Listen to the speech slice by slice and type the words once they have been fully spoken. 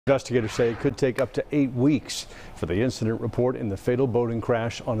Investigators say it could take up to 8 weeks for the incident report in the fatal boating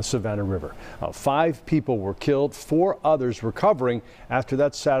crash on the Savannah River. 5 people were killed, 4 others recovering after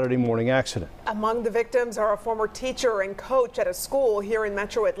that Saturday morning accident. Among the victims are a former teacher and coach at a school here in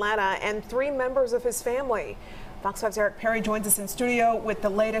Metro Atlanta and 3 members of his family. Fox 5's Eric Perry joins us in studio with the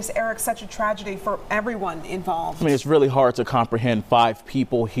latest. Eric, such a tragedy for everyone involved. I mean, it's really hard to comprehend 5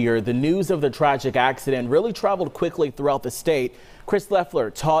 people here. The news of the tragic accident really traveled quickly throughout the state. Chris Leffler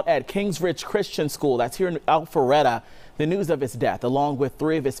taught at Kings Ridge Christian School, that's here in Alpharetta. The news of his death, along with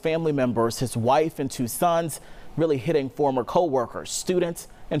 3 of his family members, his wife and 2 sons, really hitting former co-workers, students,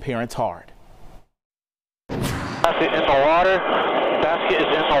 and parents hard. Basket in the water. Basket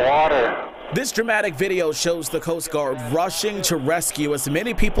is in the water. This dramatic video shows the Coast Guard rushing to rescue as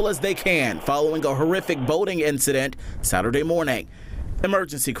many people as they can following a horrific boating incident Saturday morning.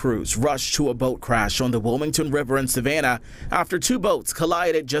 Emergency crews rushed to a boat crash on the Wilmington River in Savannah after 2 boats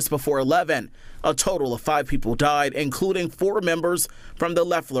collided just before 11. A total of 5 people died, including 4 members from the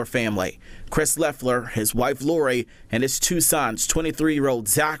Leffler family. Chris Leffler, his wife Lori, and his 2 sons, 23-year-old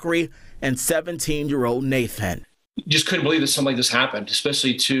Zachary and 17-year-old Nathan. Just couldn't believe that something like this happened,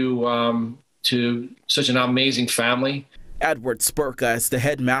 especially to such an amazing family. Edward Spurka is the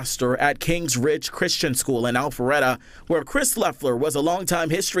headmaster at Kings Ridge Christian School in Alpharetta, where Chris Leffler was a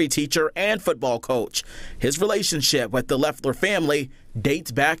longtime history teacher and football coach. His relationship with the Leffler family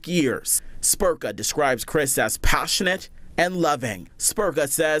dates back years. Spurka describes Chris as passionate and loving. Spurka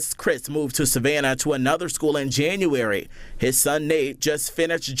says Chris moved to Savannah to another school in January. His son Nate just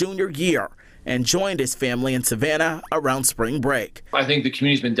finished junior year and joined his family in Savannah around spring break. I think the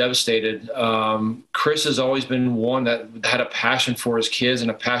community's been devastated. Chris has always been one that had a passion for his kids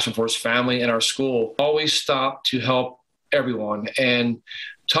and a passion for his family and our school. Always stopped to help everyone and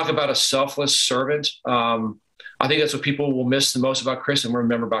talk about a selfless servant. I think that's what people will miss the most about Chris and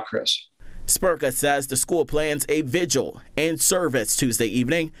remember about Chris. Spurka says the school plans a vigil and service Tuesday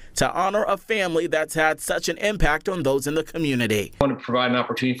evening to honor a family that's had such an impact on those in the community. I want to provide an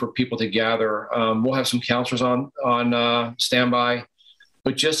opportunity for people to gather. We'll have some counselors on standby,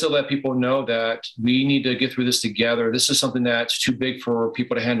 but just to let people know that we need to get through this together. This is something that's too big for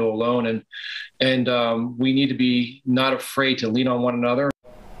people to handle alone, and we need to be not afraid to lean on one another.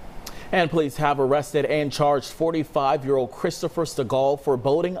 And police have arrested and charged 45-year-old Christopher Segal for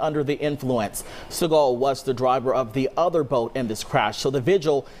boating under the influence. Segal was the driver of the other boat in this crash. So the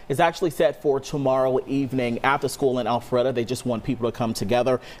vigil is actually set for tomorrow evening at the school in Alpharetta. They just want people to come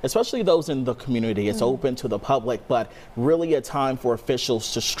together, especially those in the community. It's open to the public, but really a time for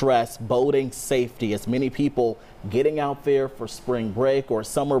officials to stress boating safety, as many people getting out there for spring break or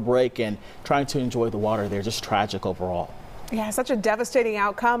summer break and trying to enjoy the water. They're just tragic overall. Yeah, such a devastating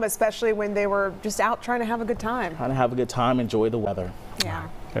outcome, especially when they were just out trying to have a good time. Trying to have a good time, enjoy the weather. Yeah.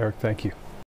 Eric, thank you.